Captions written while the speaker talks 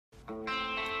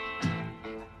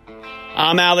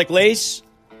I'm Alec Lace.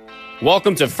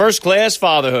 Welcome to First Class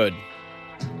Fatherhood.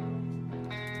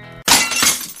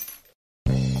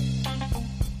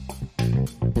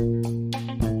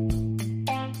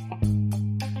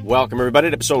 Welcome, everybody,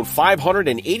 to episode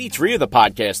 583 of the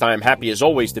podcast. I am happy, as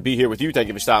always, to be here with you. Thank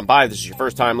you for stopping by. If this is your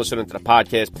first time listening to the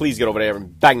podcast, please get over there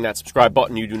and bang that subscribe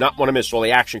button. You do not want to miss all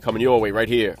the action coming your way right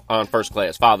here on First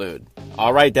Class Fatherhood.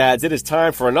 All right, dads, it is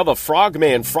time for another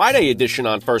Frogman Friday edition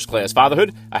on First Class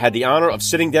Fatherhood. I had the honor of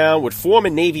sitting down with former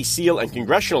Navy SEAL and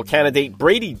congressional candidate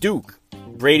Brady Duke.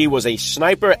 Brady was a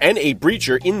sniper and a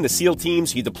breacher in the SEAL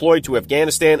teams. He deployed to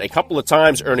Afghanistan a couple of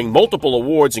times, earning multiple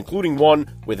awards, including one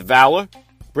with Valor.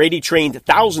 Brady trained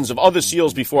thousands of other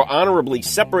SEALs before honorably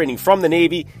separating from the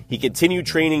Navy. He continued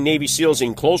training Navy SEALs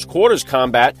in close quarters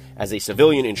combat as a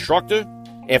civilian instructor.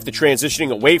 After transitioning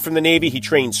away from the Navy, he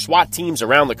trained SWAT teams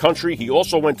around the country. He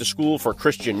also went to school for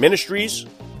Christian ministries.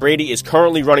 Brady is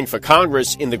currently running for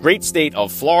Congress in the great state of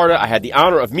Florida. I had the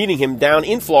honor of meeting him down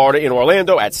in Florida, in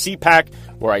Orlando, at CPAC,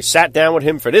 where I sat down with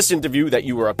him for this interview that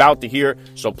you were about to hear.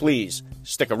 So please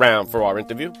stick around for our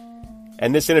interview.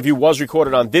 And this interview was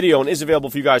recorded on video and is available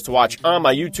for you guys to watch on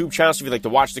my YouTube channel. So if you'd like to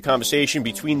watch the conversation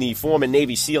between the former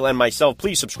Navy SEAL and myself,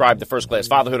 please subscribe to First Class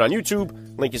Fatherhood on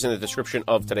YouTube. Link is in the description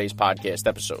of today's podcast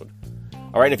episode.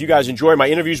 All right, if you guys enjoy my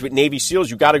interviews with Navy SEALs,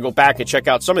 you got to go back and check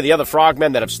out some of the other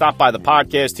frogmen that have stopped by the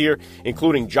podcast here,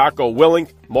 including Jocko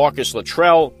Willink, Marcus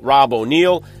Luttrell, Rob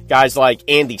O'Neill, guys like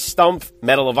Andy Stumpf,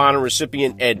 Medal of Honor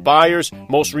recipient Ed Byers,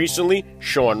 most recently,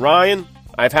 Sean Ryan.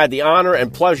 I've had the honor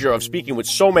and pleasure of speaking with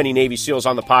so many Navy SEALs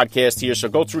on the podcast here, so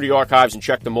go through the archives and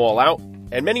check them all out.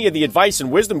 And many of the advice and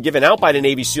wisdom given out by the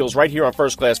Navy SEALs right here on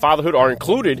First Class Fatherhood are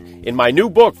included in my new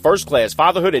book, First Class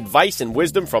Fatherhood, Advice and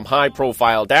Wisdom from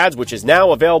High-Profile Dads, which is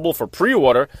now available for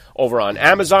pre-order over on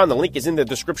Amazon. The link is in the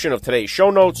description of today's show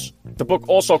notes. The book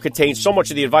also contains so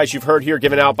much of the advice you've heard here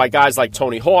given out by guys like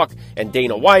Tony Hawk and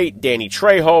Dana White, Danny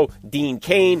Trejo, Dean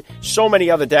Cain, so many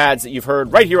other dads that you've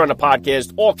heard right here on the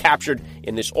podcast, all captured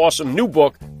in this awesome new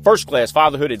book, First Class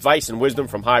Fatherhood, Advice and Wisdom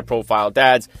from High-Profile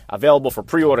Dads, available for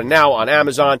pre-order now on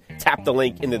Amazon. Tap the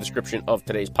link in the description of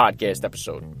today's podcast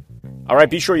episode. All right,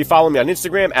 be sure you follow me on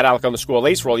Instagram at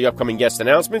Alec_Lace for all the upcoming guest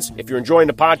announcements. If you're enjoying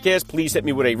the podcast, please hit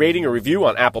me with a rating or review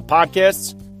on Apple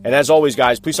Podcasts. And as always,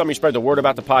 guys, please help me spread the word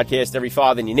about the podcast to every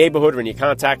father in your neighborhood or in your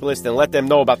contact list, and let them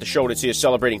know about the show that's here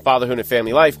celebrating fatherhood and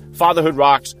family life. Fatherhood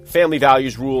rocks, family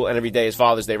values rule, and every day is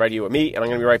Father's Day right here with me. And I'm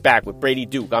going to be right back with Brady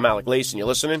Duke. I'm Alec Lace, and you're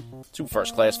listening to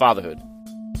First Class Fatherhood.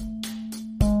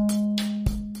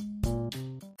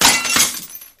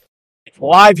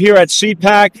 Live here at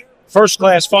CPAC, First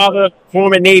Class Father,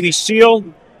 former Navy SEAL,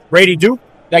 Brady Duke.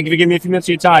 Thank you for giving me a few minutes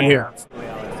of your time here.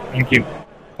 Thank you.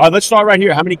 All right, let's start right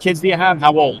here. How many kids do you have?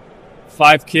 How old?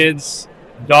 5 kids,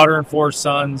 daughter and 4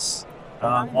 sons,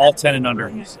 all 10 and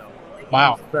under.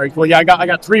 Wow, very cool. Yeah, I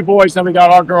got 3 boys. Then we got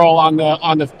our girl on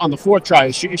the fourth try.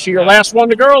 Is she your last one,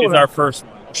 the girl? She's our first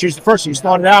one. She's the first. You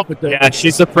started out with the. Yeah,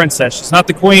 she's the princess. She's not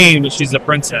the queen, but she's the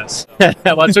princess.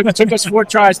 Well, it took us 4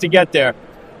 tries to get there.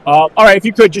 All right, if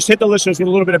you could just hit the listeners with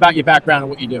a little bit about your background and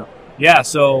what you do. Yeah,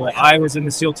 so I was in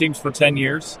the SEAL teams for 10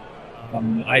 years.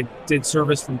 I did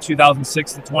service from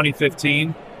 2006 to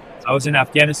 2015. I was in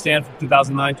Afghanistan from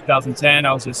 2009 to 2010.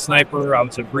 I was a sniper. I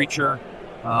was a breacher.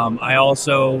 I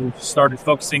also started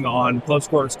focusing on close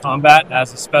quarters combat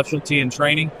as a specialty in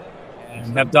training,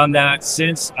 and have done that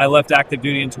since I left active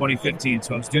duty in 2015.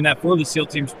 So I was doing that for the SEAL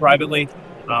teams privately.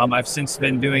 I've since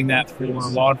been doing that for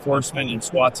law enforcement and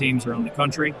SWAT teams around the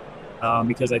country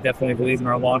because I definitely believe in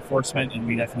our law enforcement, and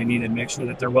we definitely need to make sure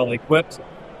that they're well equipped.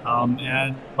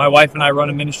 And my wife and I run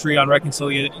a ministry on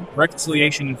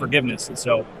reconciliation and forgiveness. And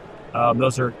so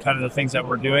those are kind of the things that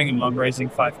we're doing. And I'm raising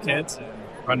 5 kids and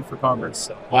running for Congress.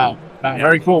 So. Wow.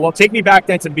 Very cool. Well, take me back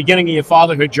then to the beginning of your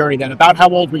fatherhood journey then. About how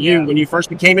old were you when you first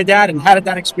became a dad, and how did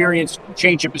that experience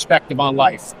change your perspective on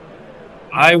life?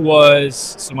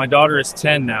 So my daughter is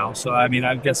 10 now. So, I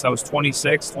guess I was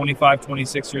 26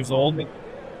 years old.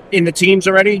 In the teams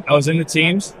already? I was in the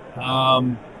teams.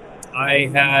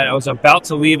 I was about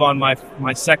to leave on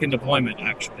my second deployment,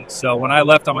 actually. So when I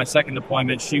left on my second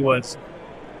deployment, she was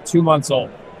 2 months old.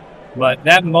 But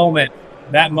that moment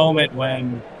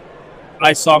when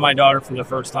I saw my daughter for the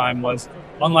first time was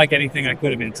unlike anything I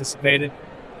could have anticipated.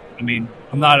 I'm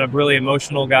not a really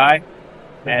emotional guy,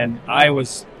 and I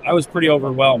was pretty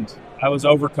overwhelmed. I was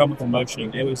overcome with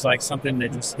emotion. It was like something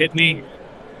that just hit me.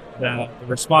 The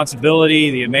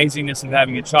responsibility, the amazingness of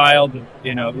having a child,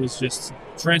 it was just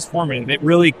transformative. It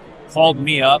really called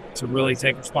me up to really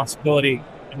take responsibility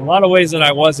in a lot of ways that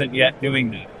I wasn't yet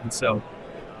doing that. And so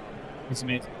was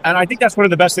amazing. And I think that's one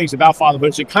of the best things about fatherhood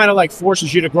is it kind of like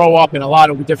forces you to grow up in a lot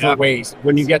of different ways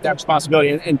when you get that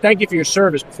responsibility. And thank you for your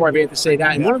service before I began to say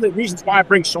that. And one of the reasons why I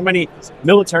bring so many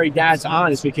military dads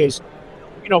on is because,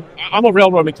 you know, I'm a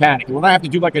railroad mechanic. And when I have to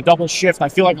do like a double shift, I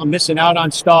feel like I'm missing out on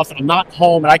stuff. And I'm not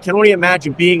home. And I can only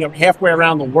imagine being halfway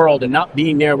around the world and not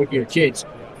being there with your kids.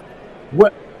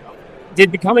 What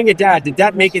did becoming a dad, did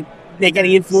that make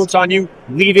any influence on you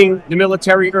leaving the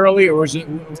military early, or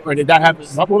did that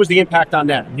have, what was the impact on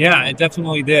that? Yeah, it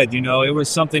definitely did. You know, it was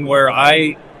something where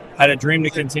I had a dream to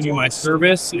continue my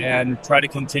service and try to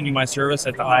continue my service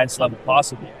at the highest level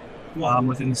possible.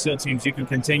 Within the SEAL teams, you can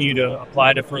continue to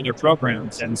apply to further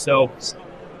programs. And so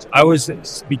I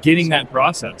was beginning that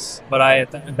process. But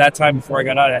at that time, before I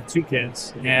got out, I had 2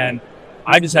 kids. And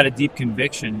I just had a deep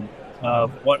conviction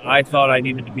of what I thought I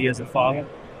needed to be as a father.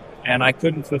 And I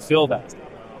couldn't fulfill that.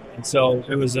 And so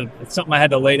it's something I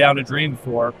had to lay down a dream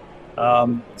for,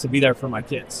 to be there for my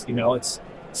kids. You know, it's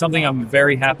something I'm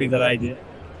very happy that I did.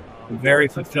 I'm very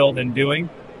fulfilled in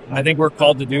doing. And I think we're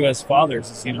called to do as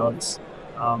fathers. You know,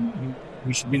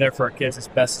 we should be there for our kids as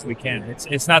best as we can.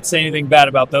 It's not saying anything bad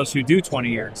about those who do 20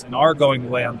 years and are going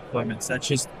away on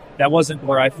deployments. That wasn't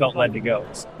where I felt led to go.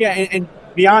 Yeah, and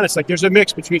be honest, like there's a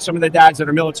mix between some of the dads that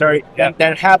are military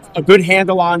that have a good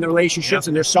handle on the relationships,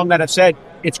 and there's some that have said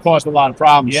it's caused a lot of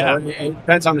problems. Yeah. So it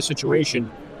depends on the situation.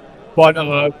 But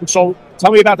so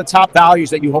tell me about the top values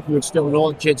that you hope to instill in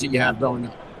all the kids that you have growing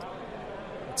up.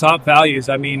 Top values.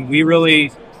 I mean, we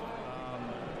really,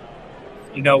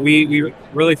 you know, we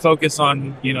really focus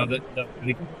on, you know,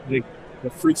 the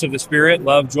fruits of the Spirit: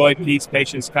 love, joy, peace,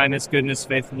 patience, kindness, goodness,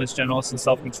 faithfulness, gentleness, and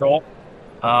self-control.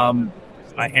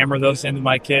 I hammer those into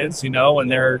my kids, you know, when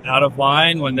they're out of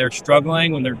line, when they're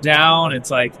struggling, when they're down. It's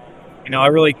like, you know, I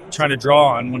really try to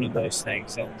draw on one of those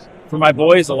things. And for my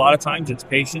boys, a lot of times it's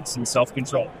patience and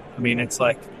self-control. I mean, it's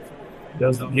like,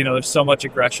 you know, there's so much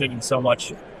aggression and so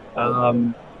much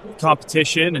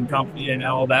competition and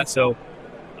all that. So,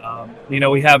 you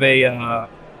know, we have a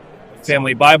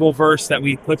family Bible verse that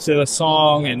we put to a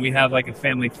song, and we have like a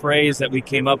family phrase that we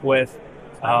came up with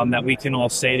that we can all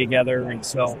say together. And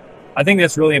so I think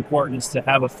that's really important, is to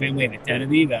have a family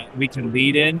identity that we can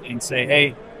lead in and say,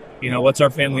 hey, you know, what's our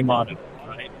family motto,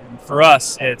 right? And for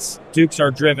us, it's Dukes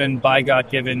are driven by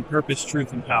God-given purpose,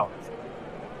 truth, and power.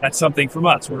 That's something from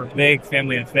us. We're a big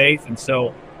family of faith, and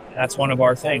so that's one of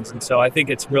our things. And so I think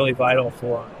it's really vital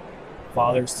for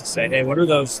fathers to say, hey, what are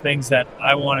those things that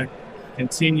I want to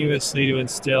continuously to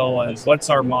instill, and what's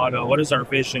our motto, what is our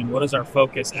vision, what is our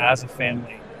focus as a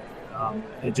family?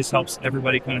 It just helps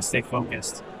everybody kind of stay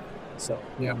focused. So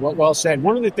yeah, well said.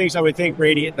 One of the things I would think,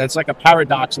 Brady, that's like a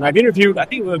paradox, and I've interviewed, I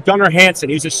think, with Gunnar Hansen.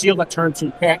 He's a SEAL that turned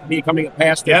to becoming a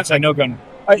pastor. Yes, I know Gunnar.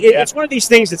 It's one of these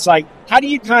things. It's like, how do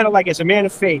you kind of like, as a man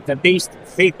of faith,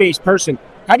 faith-based person,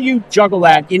 how do you juggle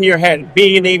that in your head?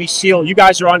 Being a Navy SEAL, you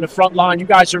guys are on the front line, you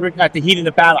guys are at the heat of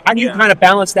the battle. How do you kind of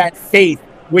balance that faith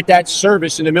with that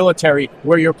service in the military,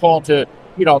 where you're called to,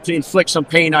 you know, to inflict some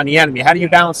pain on the enemy? How do you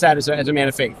balance that as a man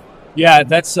of faith? Yeah,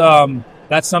 that's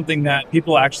something that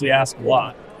people actually ask a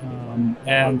lot.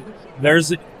 And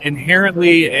there's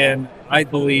inherently, and I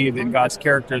believe in God's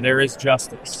character, there is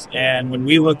justice. And when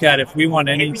we look at, if we want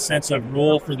any sense of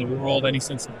rule for the world, any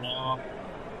sense of law,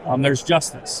 there's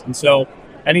justice. And so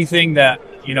anything that,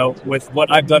 you know, with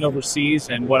what I've done overseas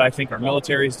and what I think our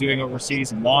military is doing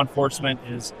overseas and law enforcement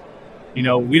is, you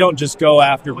know, we don't just go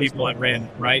after people at random,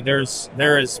 right? There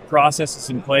is processes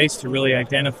in place to really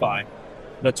identify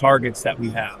the targets that we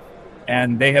have.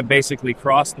 And they have basically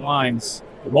crossed lines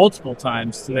multiple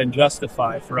times to then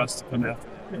justify for us to come after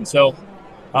them. And so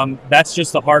that's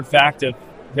just the hard fact of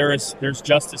there's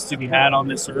justice to be had on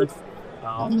this earth.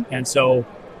 And so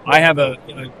I have a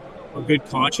good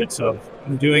conscience of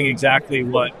doing exactly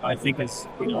what I think is,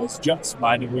 you know, is just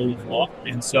by the rule of law.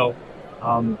 And so,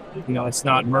 you know, it's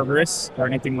not murderous or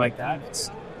anything like that. It's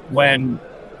when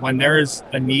there is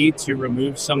a need to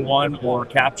remove someone or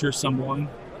capture someone,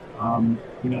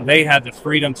 you know, they had the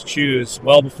freedom to choose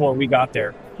well before we got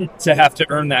there to have to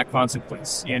earn that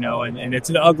consequence, you know, and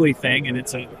it's an ugly thing, and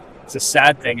it's a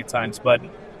sad thing at times, but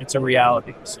it's a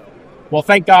reality. So. Well,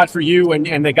 thank God for you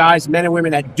and the guys, men and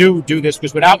women that do this,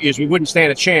 because without you, we wouldn't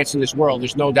stand a chance in this world.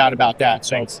 There's no doubt about that.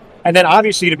 So, and then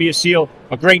obviously to be a SEAL,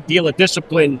 a great deal of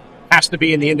discipline has to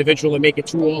be in the individual and make it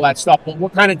through all that stuff. But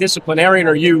what kind of disciplinarian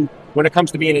are you when it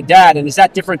comes to being a dad? And is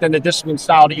that different than the discipline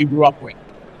style that you grew up with?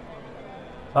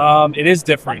 It is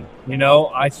different. You know,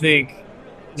 I think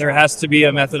there has to be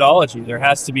a methodology. There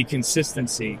has to be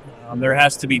consistency. There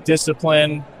has to be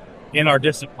discipline in our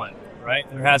discipline, right?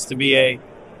 There has to be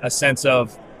a sense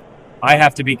of, I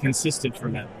have to be consistent for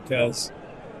them, because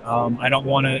I don't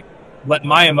want to let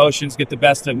my emotions get the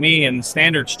best of me and the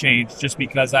standards change just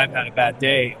because I've had a bad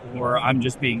day, or I'm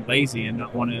just being lazy and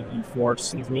not want to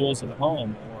enforce the rules of the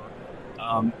home,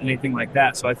 or anything like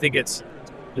that. So I think it's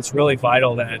really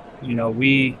vital that,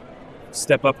 we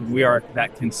step up and we are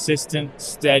that consistent,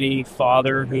 steady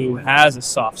father who has a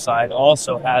soft side,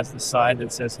 also has the side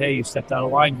that says, hey, you stepped out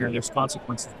of line here, there's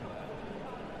consequences.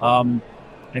 And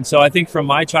so I think from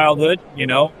my childhood,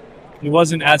 he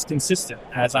wasn't as consistent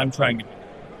as I'm trying to be.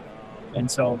 And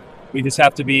so we just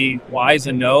have to be wise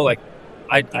and know, like,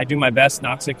 I do my best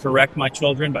not to correct my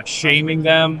children by shaming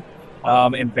them,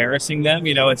 embarrassing them.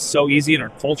 It's so easy in our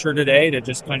culture today to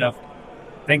just kind of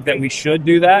think that we should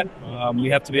do that. I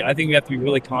think we have to be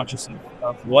really conscious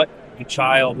of what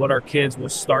our kids will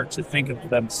start to think of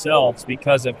themselves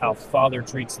because of how father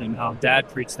treats them, how dad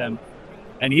treats them.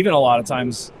 And even a lot of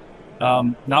times,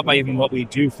 not by even what we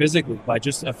do physically, by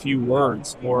just a few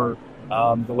words or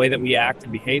the way that we act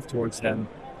and behave towards them.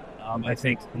 I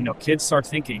think, kids start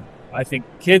thinking. I think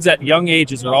kids at young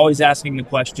ages are always asking the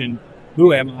question,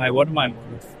 who am I? What am I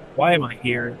worth? Why am I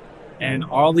here? And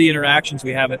all the interactions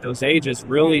we have at those ages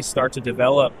really start to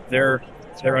develop their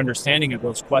understanding of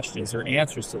those questions, their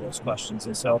answers to those questions.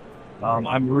 And so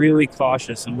I'm really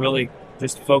cautious and really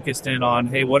just focused in on,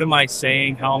 hey, what am I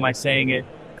saying? How am I saying it?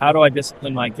 How do I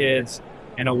discipline my kids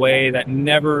in a way that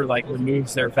never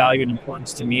removes their value and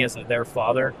importance to me as their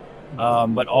father,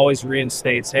 but always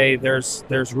reinstates, hey,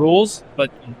 there's rules, but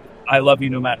I love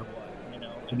you no matter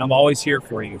what, and I'm always here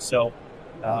for you. So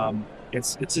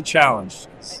it's a challenge.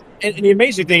 And the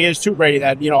amazing thing is too, Brady,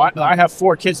 that I have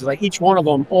 4 kids. Like each one of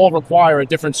them all require a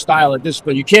different style of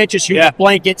discipline. You can't just use a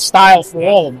blanket style for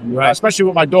all of them, right? Especially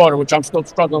with my daughter, which I'm still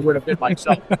struggling with a bit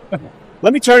myself.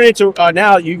 Let me turn it into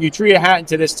now. You threw your hat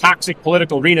into this toxic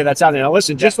political arena that's out there. Now,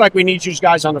 listen, just like we need you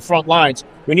guys on the front lines,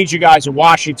 we need you guys in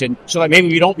Washington, so that maybe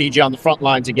we don't need you on the front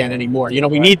lines again anymore.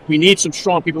 We need some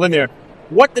strong people in there.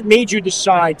 What made you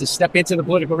decide to step into the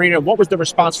political arena? What was the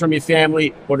response from your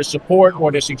family, or the support,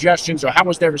 or the suggestions, or how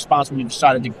was their response when you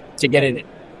decided to get in it?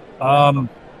 Well,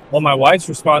 my wife's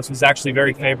response was actually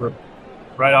very favorable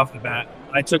right off the bat.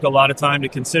 I took a lot of time to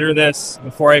consider this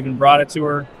before I even brought it to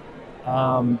her.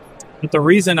 But the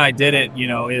reason I did it,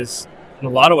 is in a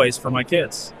lot of ways for my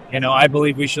kids. I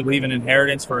believe we should leave an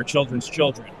inheritance for our children's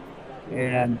children.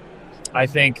 And I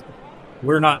think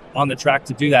we're not on the track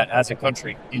to do that as a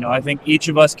country. I think each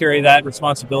of us carry that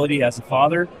responsibility as a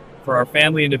father for our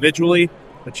family individually,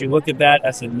 but you look at that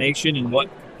as a nation and what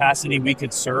capacity we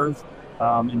could serve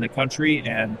in the country.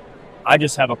 And I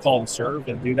just have a call to serve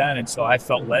and do that. And so I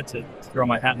felt led to throw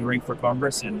my hat in the ring for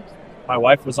Congress. And my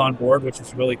wife was on board, which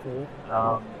was really cool.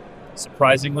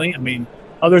 Surprisingly,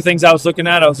 other things I was looking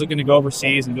to go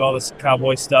overseas and do all this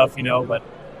cowboy stuff, but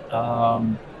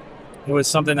it was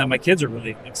something that my kids are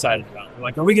really excited about. They're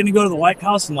like, are we going to go to the White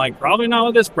House? I'm like, probably not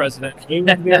with this president. Maybe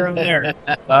we'll be around there.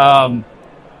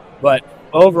 But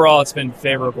overall, it's been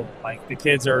favorable. The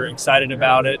kids are excited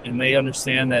about it, and they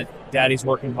understand that daddy's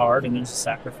working hard and there's a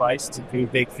sacrifice to do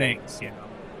big things,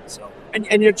 So,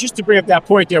 and just to bring up that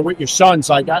point there with your sons,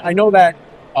 I know that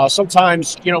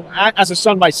sometimes, as a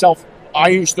son myself, I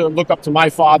used to look up to my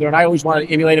father, and I always wanted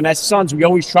to emulate him. As sons, we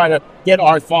always try to get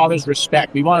our father's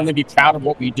respect. We want them to be proud of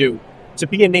what we do. To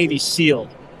be a Navy SEAL,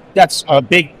 that's a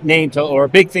big name or a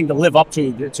big thing to live up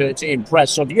to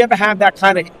impress. So do you ever have that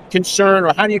kind of concern,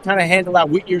 or how do you kind of handle that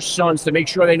with your sons to make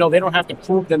sure they know they don't have to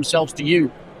prove themselves to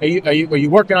you? Are you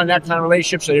working on that kind of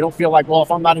relationship so they don't feel like, well,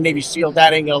 if I'm not a Navy SEAL,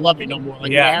 Dad ain't going to love me no more?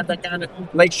 You have that kind of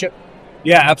relationship?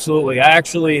 Yeah, absolutely. I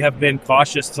actually have been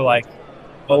cautious to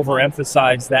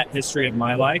overemphasize that history of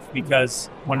my life, because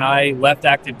when I left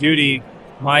active duty,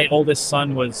 my oldest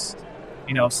son was,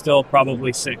 still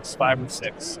probably 5 or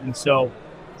 6. And so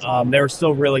they were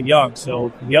still really young.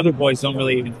 So the other boys don't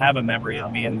really even have a memory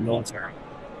of me in the military.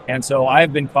 And so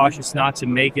I've been cautious not to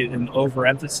make it an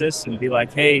overemphasis and be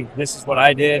like, hey, this is what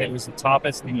I did. It was the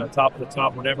toppest, top of the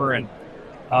top, whatever. And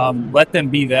let them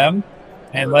be them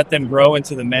and let them grow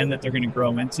into the men that they're going to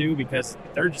grow into, because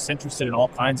they're just interested in all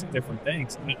kinds of different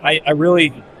things. I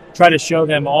really try to show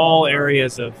them all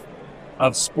areas of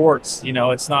sports.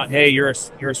 It's not, hey, you're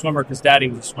a swimmer because daddy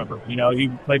was a swimmer.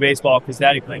 You play baseball because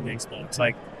daddy played baseball. It's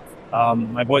like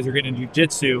my boys are getting into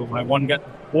jiu-jitsu. My one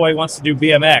boy wants to do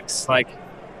BMX.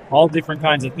 All different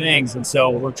kinds of things. And so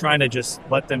we're trying to just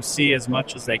let them see as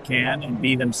much as they can and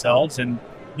be themselves. And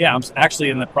yeah, I'm actually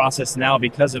in the process now,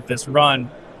 because of this run,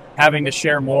 having to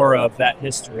share more of that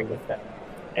history with them.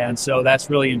 And so that's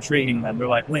really intriguing them. They're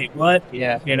like, wait, what?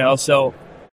 Yeah. So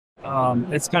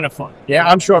it's kind of fun. Yeah,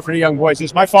 I'm sure for the young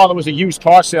boys. My father was a used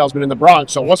car salesman in the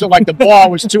Bronx, so it wasn't like the bar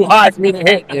was too high for me to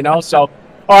hit, So,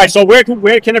 All right, so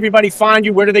where can everybody find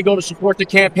you? Where do they go to support the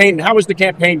campaign? And how is the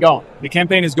campaign going? The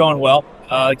campaign is going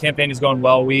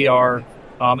well. We are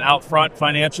out front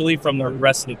financially from the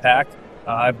rest of the pack.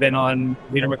 I've been on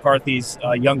Leader McCarthy's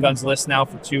Young Guns list now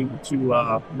for two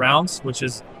rounds, which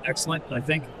is excellent, I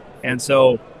think. And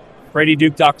so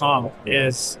BradyDuke.com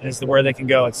is where they can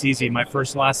go. It's easy. My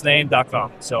first and last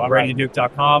name.com. So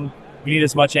BradyDuke.com. We need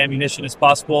as much ammunition as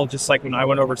possible, just like when I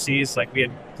went overseas. Like, we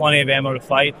had plenty of ammo to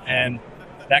fight, and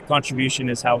that contribution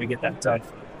is how we get that done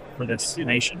for this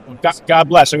nation. God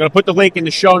bless. I'm going to put the link in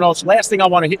the show notes. Last thing I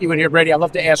want to hit you in here, Brady, I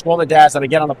love to ask all the dads that I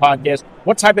get on the podcast,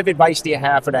 what type of advice do you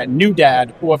have for that new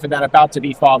dad or for that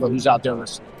about-to-be father who's out there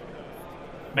listening?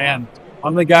 Man,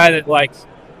 I'm the guy that,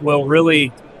 will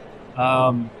really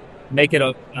make it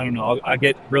I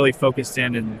get really focused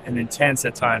in and intense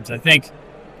at times. I think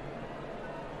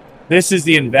this is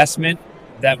the investment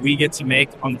that we get to make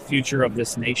on the future of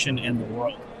this nation and the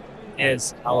world,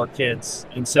 is our kids.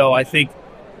 And so I think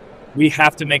we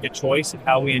have to make a choice of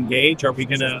how we engage.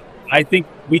 I think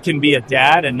we can be a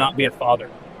dad and not be a father.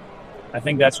 I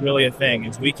think that's really a thing,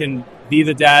 is we can be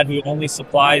the dad who only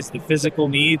supplies the physical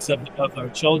needs of our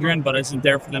children, but isn't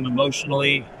there for them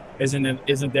emotionally,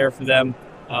 isn't there for them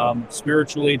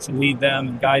spiritually to lead them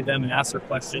and guide them and ask their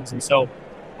questions. And so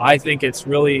I think it's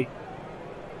really,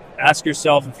 ask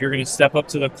yourself if you're going to step up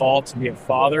to the call to be a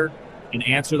father and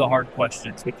answer the hard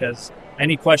questions, because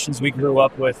any questions we grew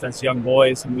up with as young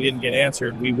boys and we didn't get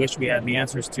answered, we wish we had the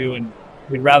answers to, and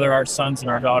we'd rather our sons and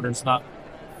our daughters not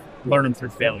learn them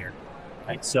through failure.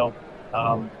 Right? So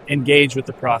engage with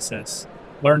the process.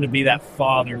 Learn to be that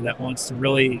father that wants to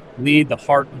really lead the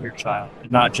heart of your child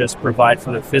and not just provide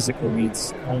for their physical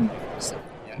needs only. So,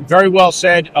 very well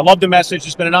said. I love the message.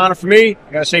 It's been an honor for me.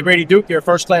 I got to say, Brady Duke, you're a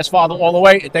first-class father all the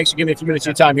way, and thanks for giving me a few minutes of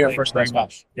your time here at First Class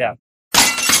Father. Yeah.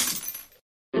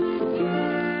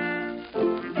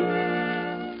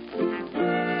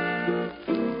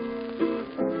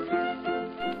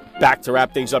 Back to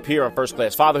wrap things up here on First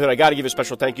Class Fatherhood. I got to give a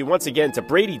special thank you once again to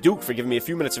Brady Duke for giving me a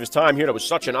few minutes of his time here. That was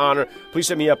such an honor. Please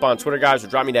hit me up on Twitter, guys, or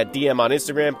drop me that DM on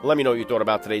Instagram. Let me know what you thought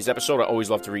about today's episode. I always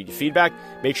love to read your feedback.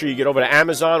 Make sure you get over to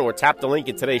Amazon or tap the link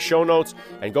in today's show notes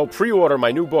and go pre-order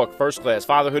my new book, First Class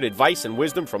Fatherhood, Advice and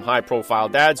Wisdom from High-Profile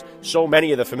Dads. So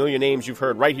many of the familiar names you've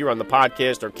heard right here on the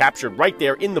podcast are captured right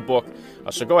there in the book.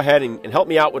 So go ahead and help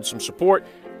me out with some support.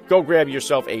 Go grab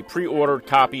yourself a pre-ordered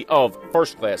copy of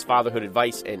First Class Fatherhood,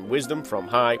 Advice and Wisdom from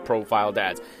High-Profile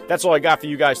Dads. That's all I got for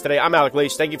you guys today. I'm Alec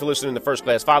Lace. Thank you for listening to First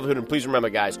Class Fatherhood. And please remember,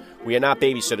 guys, we are not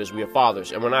babysitters. We are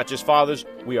fathers. And we're not just fathers.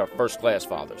 We are first-class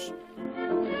fathers.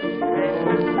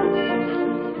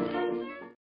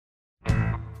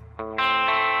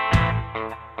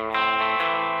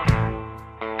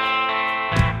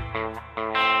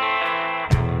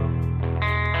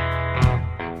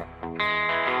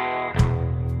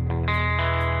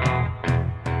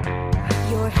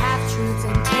 Your half-truths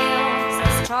and tales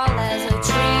as tall as a tree.